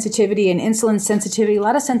sugar sensitivity and insulin sensitivity, a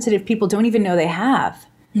lot of sensitive people don't even know they have.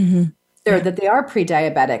 That they are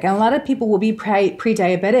pre-diabetic. And a lot of people will be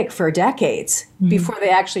pre-diabetic for decades before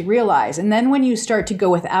they actually realize. And then when you start to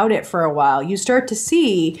go without it for a while, you start to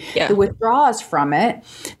see the withdrawals from it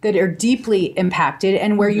that are deeply impacted,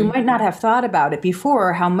 and where you might not have thought about it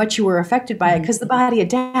before, how much you were affected by it, because the body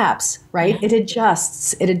adapts, right? It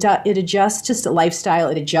adjusts. It adjusts to lifestyle.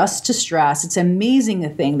 It adjusts to stress. It's amazing, the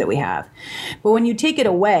thing that we have. But when you take it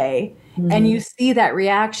away and you see that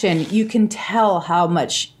reaction, you can tell how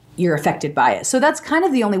much you're affected by it. So that's kind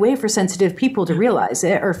of the only way for sensitive people to realize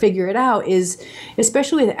it or figure it out, is,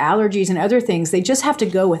 especially with allergies and other things, they just have to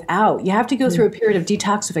go without. You have to go through a period of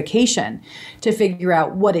detoxification to figure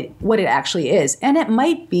out what it actually is. And it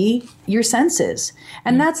might be your senses.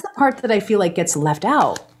 And that's the part that I feel like gets left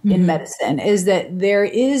out in medicine, is that there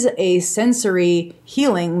is a sensory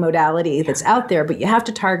healing modality that's out there, but you have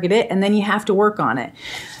to target it and then you have to work on it.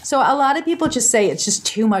 So a lot of people just say it's just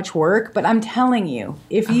too much work, but I'm telling you,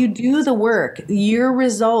 if you do the work, your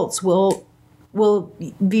results will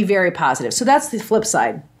be very positive. So that's the flip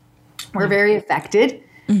side. We're very affected,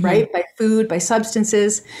 right? By food, by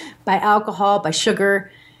substances, by alcohol, by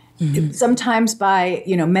sugar. sometimes by,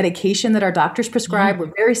 medication that our doctors prescribe.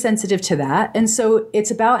 We're very sensitive to that. And so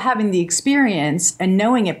it's about having the experience and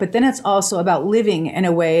knowing it, but then it's also about living in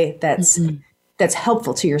a way that's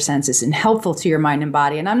helpful to your senses and helpful to your mind and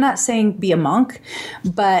body. And I'm not saying be a monk,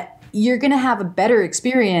 but you're going to have a better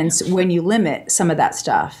experience when you limit some of that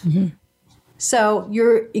stuff. So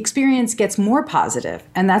your experience gets more positive,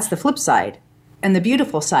 and that's the flip side. And the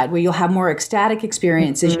beautiful side, where you'll have more ecstatic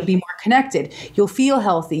experiences, you'll be more connected, you'll feel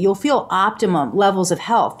healthy, you'll feel optimum levels of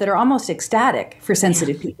health that are almost ecstatic for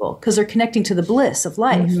sensitive people because they're connecting to the bliss of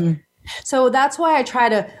life. So that's why I try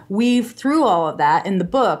to weave through all of that in the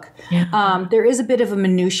book. There is a bit of a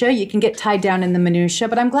minutia. You can get tied down in the minutia,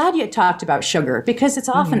 but I'm glad you talked about sugar because it's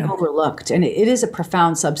often overlooked, and it is a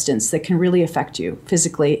profound substance that can really affect you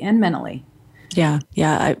physically and mentally.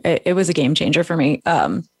 It was a game changer for me.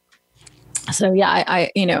 So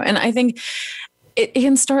I and I think it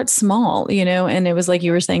can start small, and it was like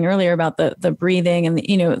you were saying earlier about the breathing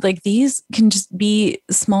and, like these can just be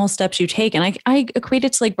small steps you take. And I equate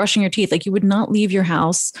it to like brushing your teeth. Like you would not leave your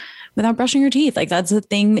house without brushing your teeth. Like that's a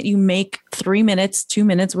thing that you make 3 minutes, 2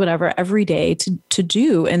 minutes, whatever, every day to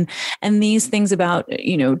do. And these things about,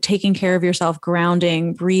 taking care of yourself,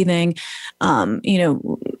 grounding, breathing,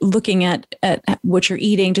 looking at what you're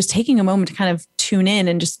eating, just taking a moment to kind of tune in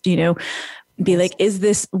and just, be like,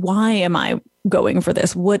 why am I going for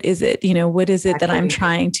this? What is it? What is it that I'm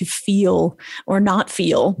trying to feel or not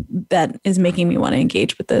feel that is making me want to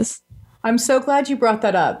engage with this? I'm so glad you brought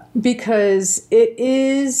that up because it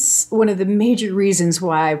is one of the major reasons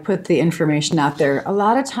why I put the information out there. A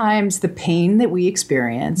lot of times the pain that we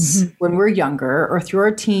experience when we're younger or through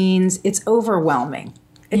our teens, it's overwhelming.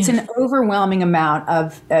 It's an overwhelming amount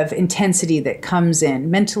of intensity that comes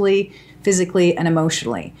in mentally, physically, and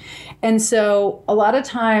emotionally. And so a lot of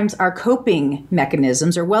times our coping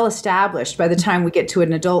mechanisms are well established by the time we get to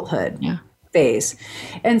an adulthood phase.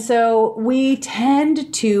 And so we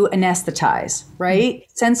tend to anesthetize, right?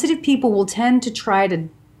 Sensitive people will tend to try to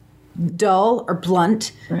dull or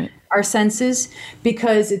blunt our senses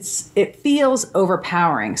because it feels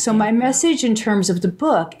overpowering. So my message in terms of the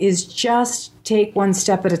book is just take one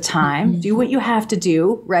step at a time, do what you have to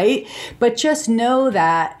do, right? But just know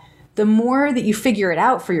that the more that you figure it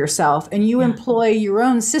out for yourself and you employ your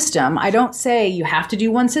own system, I don't say you have to do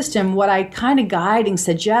one system. What I kind of guide and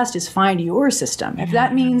suggest is find your system. If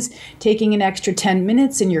that means taking an extra 10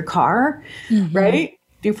 minutes in your car, right?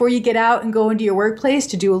 Before you get out and go into your workplace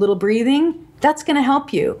to do a little breathing, that's going to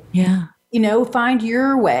help you. Find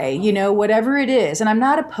your way, whatever it is. And I'm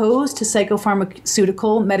not opposed to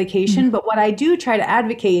psychopharmaceutical medication, but what I do try to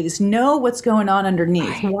advocate is know what's going on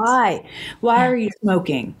underneath. Why are you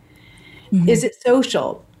smoking? Is it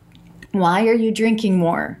social? Why are you drinking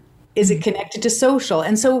more? Is it connected to social?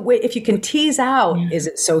 And so if you can tease out, is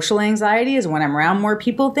it social anxiety? Is when I'm around more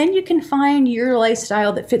people? Then you can find your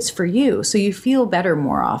lifestyle that fits for you so you feel better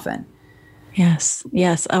more often. Yes.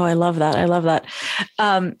 Oh, I love that.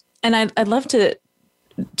 And I'd love to,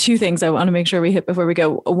 two things I want to make sure we hit before we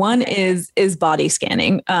go. One is body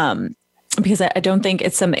scanning. Because I don't think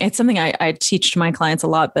it's something I teach to my clients a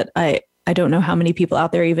lot, but I don't know how many people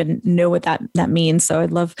out there even know what that means. So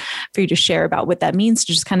I'd love for you to share about what that means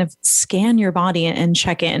to just kind of scan your body and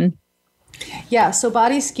check in. Yeah, so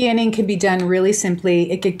body scanning can be done really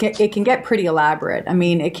simply. It can get pretty elaborate. I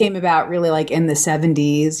mean, it came about really like in the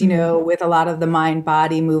 70s, with a lot of the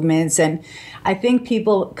mind-body movements. And I think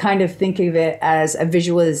people kind of think of it as a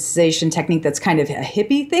visualization technique that's kind of a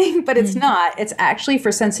hippie thing, but it's not. It's actually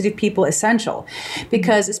for sensitive people essential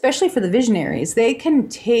because especially for the visionaries, they can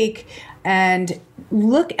take and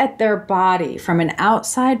look at their body from an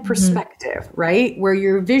outside perspective, right? Where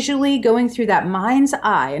you're visually going through that mind's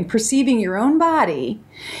eye and perceiving your own body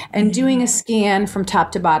and doing a scan from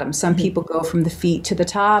top to bottom. Some people go from the feet to the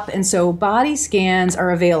top. And so body scans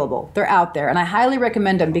are available. They're out there. And I highly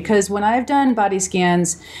recommend them because when I've done body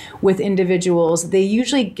scans with individuals, they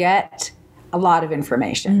usually get a lot of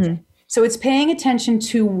information. So it's paying attention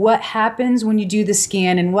to what happens when you do the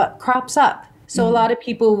scan and what crops up. So a lot of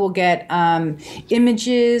people will get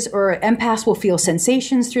images, or empaths will feel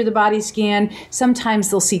sensations through the body scan. Sometimes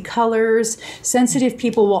they'll see colors. Sensitive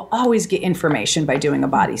people will always get information by doing a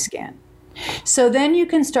body scan. So then you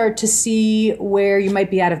can start to see where you might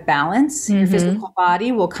be out of balance. Your physical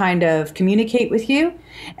body will kind of communicate with you.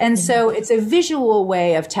 And so it's a visual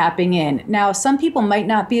way of tapping in. Now, some people might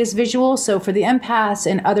not be as visual. So for the empaths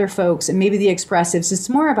and other folks, and maybe the expressives, it's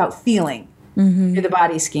more about feeling. through the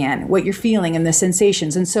body scan, what you're feeling and the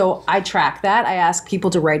sensations. And so I track that. I ask people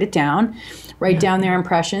to write it down, write down their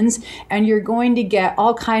impressions, and you're going to get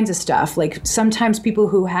all kinds of stuff. Like sometimes people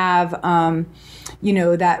who have,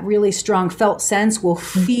 that really strong felt sense will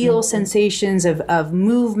feel sensations of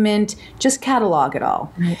movement, just catalog it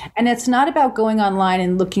all. And it's not about going online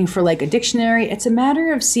and looking for like a dictionary. It's a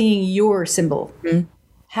matter of seeing your symbol,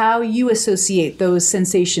 how you associate those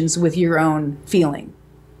sensations with your own feeling.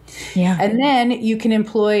 Yeah. And then you can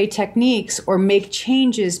employ techniques or make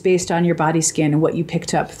changes based on your body scan and what you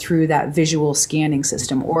picked up through that visual scanning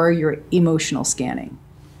system or your emotional scanning.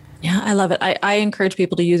 Yeah, I love it. I encourage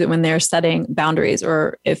people to use it when they're setting boundaries,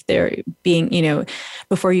 or if they're being,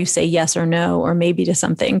 before you say yes or no, or maybe to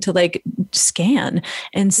something, to like scan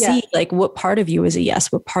and see like what part of you is a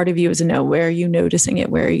yes, what part of you is a no, where are you noticing it?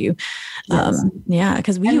 Where are you?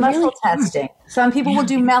 Because we muscle testing. Some people will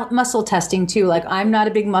do muscle testing too. Like I'm not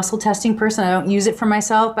a big muscle testing person. I don't use it for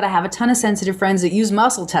myself, but I have a ton of sensitive friends that use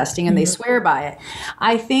muscle testing and they swear by it.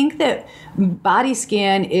 I think that body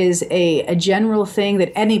scan is a general thing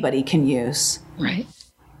that anybody can use. Right.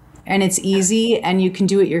 And it's easy and you can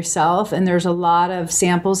do it yourself. And there's a lot of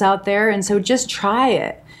samples out there. And so just try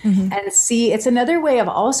it and see. It's another way of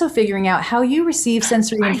also figuring out how you receive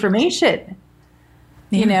sensory information.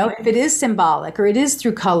 If it is symbolic or it is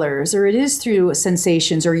through colors or it is through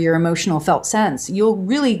sensations or your emotional felt sense, you'll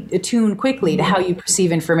really attune quickly to how you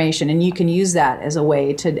perceive information. And you can use that as a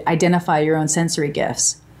way to identify your own sensory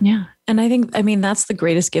gifts. Yeah. And I mean, that's the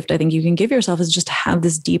greatest gift I think you can give yourself, is just to have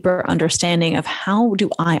this deeper understanding of how do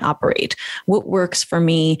I operate? What works for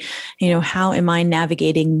me? How am I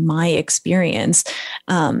navigating my experience?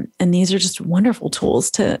 And these are just wonderful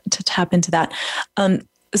tools to tap into that.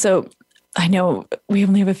 So I know we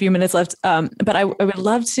only have a few minutes left, but I would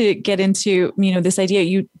love to get into, this idea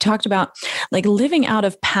you talked about, like living out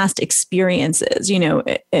of past experiences.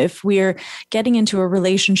 If we're getting into a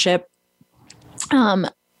relationship,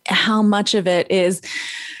 how much of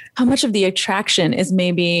the attraction is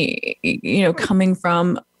maybe, coming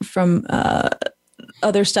from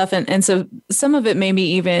other stuff. And so some of it maybe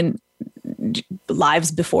even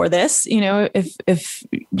lives before this, if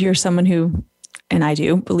you're someone who, and I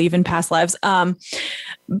do believe in past lives.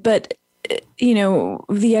 But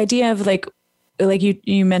the idea of like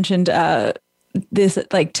you mentioned, this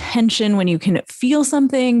like tension when you can feel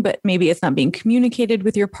something, but maybe it's not being communicated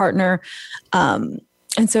with your partner.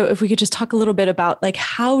 And so if we could just talk a little bit about like,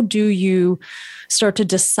 how do you start to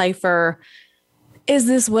decipher, is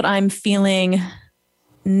this what I'm feeling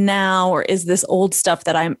now, or is this old stuff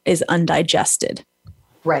that is undigested?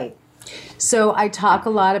 Right. So I talk a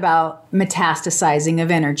lot about metastasizing of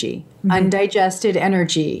energy, undigested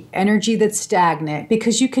energy that's stagnant,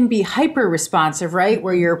 because you can be hyper responsive, right?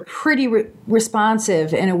 Where you're pretty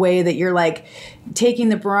responsive in a way that you're like taking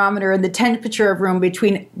the barometer and the temperature of room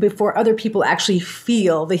before other people actually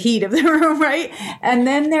feel the heat of the room, right? And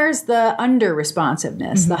then there's the under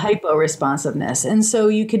responsiveness, the hypo responsiveness. And so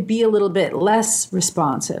you could be a little bit less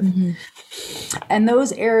responsive. And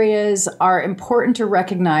those areas are important to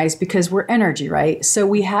recognize because we're energy, right? So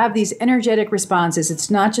we have these energetic responses. It's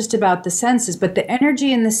not just about the senses, but the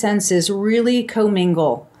energy and the senses really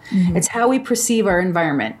commingle. It's how we perceive our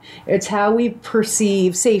environment. It's how we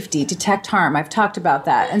perceive safety, detect harm. I've talked about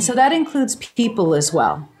that. And so that includes people as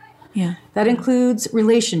well. Yeah. That includes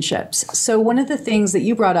relationships. So one of the things that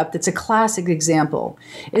you brought up that's a classic example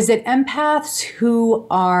is that empaths who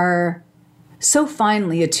are so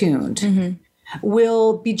finely attuned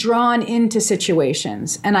will be drawn into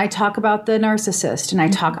situations. And I talk about the narcissist, and I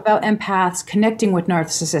talk about empaths connecting with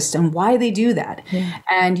narcissists and why they do that.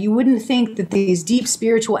 And you wouldn't think that these deep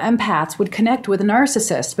spiritual empaths would connect with a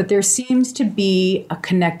narcissist, but there seems to be a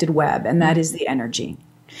connected web, and that is the energy.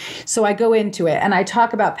 So I go into it and I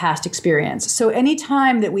talk about past experience. So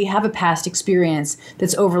anytime that we have a past experience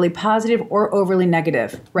that's overly positive or overly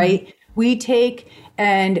negative, right? We take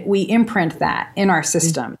and we imprint that in our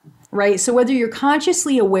system, right? So whether you're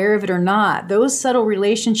consciously aware of it or not, those subtle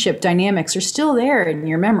relationship dynamics are still there in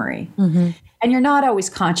your memory. And you're not always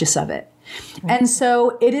conscious of it. And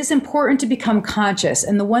so it is important to become conscious.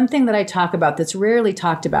 And the one thing that I talk about that's rarely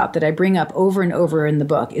talked about, that I bring up over and over in the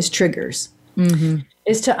book, is triggers.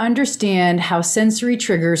 Is to understand how sensory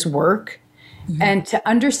triggers work. And to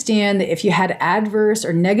understand that if you had adverse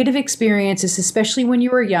or negative experiences, especially when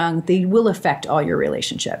you were young, they will affect all your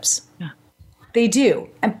relationships. They do.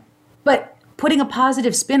 But putting a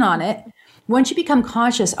positive spin on it, once you become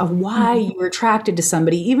conscious of why you were attracted to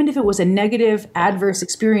somebody, even if it was a negative, adverse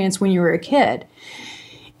experience when you were a kid,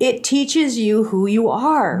 it teaches you who you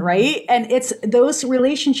are, right? And it's those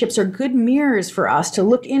relationships are good mirrors for us to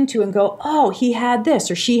look into and go, oh, he had this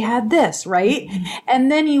or she had this, right?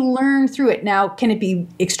 And then you learn through it. Now, can it be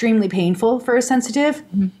extremely painful for a sensitive?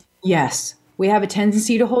 Yes. We have a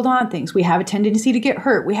tendency to hold on things. We have a tendency to get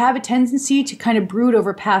hurt. We have a tendency to kind of brood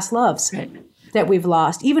over past loves that we've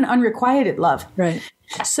lost, even unrequited love. Right.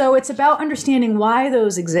 So it's about understanding why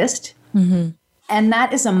those exist. And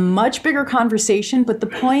that is a much bigger conversation. But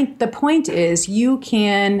the point is you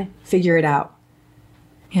can figure it out.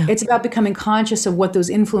 Yeah. It's about becoming conscious of what those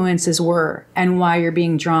influences were and why you're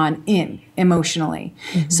being drawn in emotionally.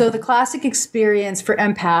 So the classic experience for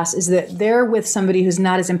empaths is that they're with somebody who's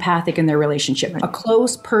not as empathic in their relationship, a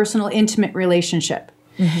close, personal, intimate relationship.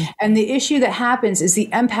 And the issue that happens is the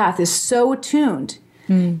empath is so attuned.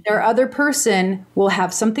 Their other person will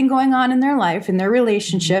have something going on in their life, in their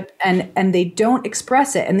relationship, and they don't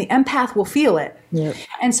express it. And the empath will feel it.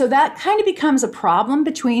 And so that kind of becomes a problem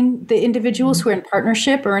between the individuals who are in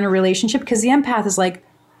partnership or in a relationship, because the empath is like,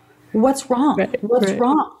 what's wrong? What's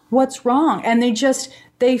wrong? What's wrong? And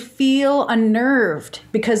they feel unnerved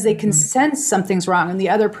because they can sense something's wrong. And the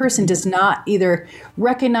other person does not either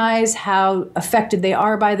recognize how affected they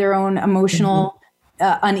are by their own emotional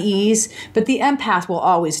unease, but the empath will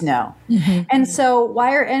always know. And so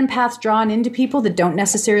why are empaths drawn into people that don't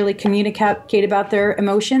necessarily communicate about their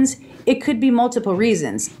emotions? It could be multiple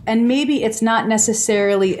reasons. And maybe it's not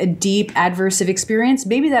necessarily a deep adversive experience.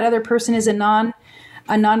 Maybe that other person is a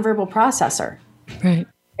nonverbal processor. Right.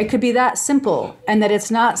 It could be that simple, and that it's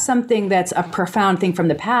not something that's a profound thing from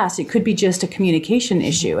the past. It could be just a communication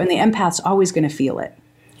issue, and the empath's always going to feel it.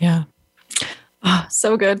 Yeah. Oh,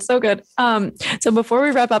 so good. So good. So before we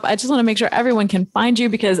wrap up, I just want to make sure everyone can find you,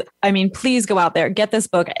 because please go out there, get this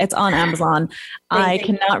book. It's on Amazon. I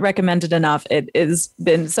cannot recommend it enough. It has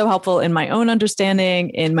been so helpful in my own understanding,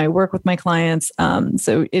 in my work with my clients.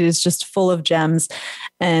 So it is just full of gems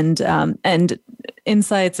and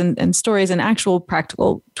insights and stories and actual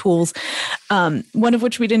practical tools. One of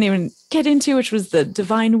which we didn't even get into, which was the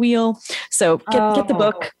Divine Wheel. So get the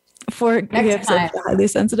book. For gifts of highly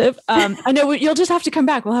sensitive. I know you'll just have to come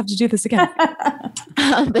back. We'll have to do this again.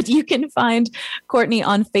 But you can find Courtney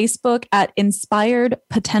on Facebook at Inspired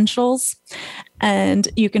Potentials. And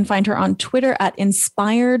you can find her on Twitter at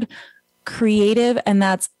Inspired Creative. And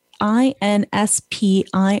that's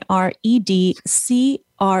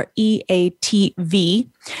INSPIREDCREATV.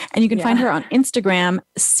 And you can find her on Instagram,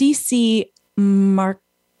 CC Marchez.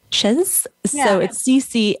 So it's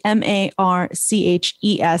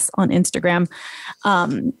CCMARCHES on Instagram.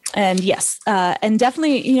 And yes, and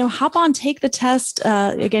definitely, hop on, take the test.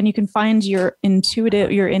 Again, you can find your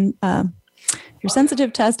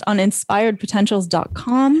sensitive test on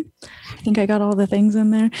inspiredpotentials.com. I think I got all the things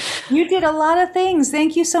in there. You did a lot of things.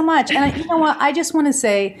 Thank you so much. And you know what? I just want to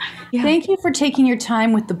say thank you for taking your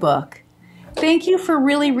time with the book. Thank you for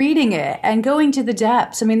really reading it and going to the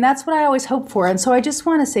depths. That's what I always hope for. And so I just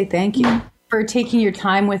want to say thank you for taking your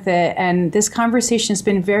time with it. And this conversation has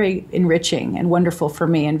been very enriching and wonderful for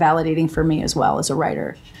me, and validating for me as well as a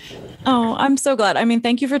writer. Oh, I'm so glad.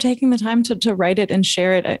 Thank you for taking the time to write it and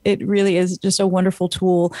share it. It really is just a wonderful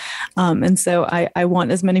tool. And so I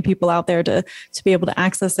want as many people out there to be able to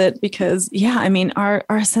access it, because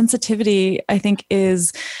our sensitivity, I think,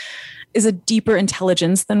 is a deeper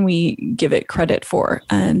intelligence than we give it credit for.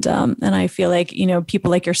 And I feel like,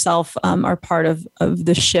 people like yourself are part of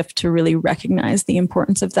the shift to really recognize the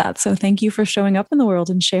importance of that. So thank you for showing up in the world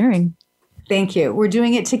and sharing. Thank you. We're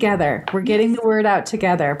doing it together. We're getting the word out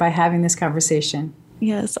together by having this conversation.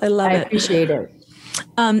 Yes, I love it. I appreciate it.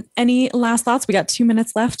 Any last thoughts? We got 2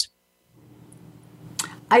 minutes left.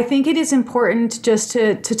 I think it is important just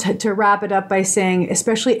to wrap it up by saying,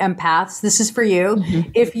 especially empaths, this is for you.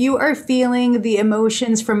 If you are feeling the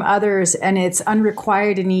emotions from others and it's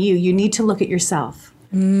unrequired in you, you need to look at yourself.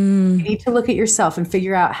 You need to look at yourself and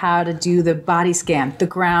figure out how to do the body scan, the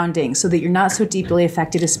grounding, so that you're not so deeply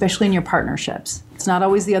affected, especially in your partnerships. It's not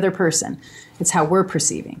always the other person. It's how we're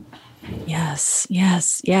perceiving. Yes. Yeah,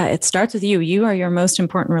 it starts with you. You are your most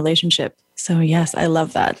important relationship. So yes, I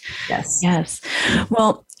love that. Yes.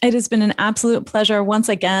 Well, it has been an absolute pleasure once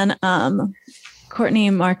again. Courtney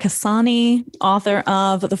Marchesani, author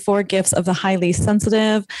of The 4 Gifts of the Highly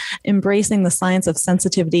Sensitive, Embracing the Science of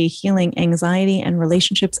Sensitivity, Healing Anxiety and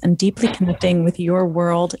Relationships, and Deeply Connecting with Your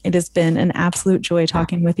World. It has been an absolute joy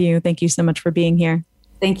talking with you. Thank you so much for being here.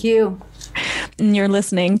 Thank you. And you're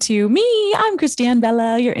listening to me. I'm Christiane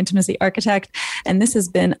Bella, your intimacy architect, and this has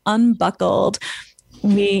been Unbuckled.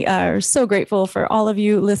 We are so grateful for all of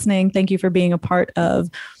you listening. Thank you for being a part of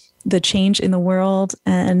the change in the world,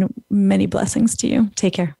 and many blessings to you.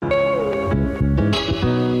 Take care.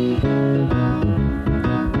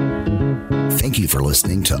 Thank you for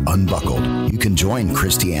listening to Unbuckled. You can join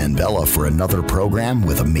Christy and Bella for another program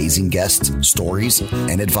with amazing guests, stories,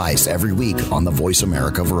 and advice every week on the Voice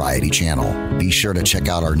America Variety Channel. Be sure to check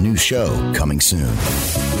out our new show coming soon.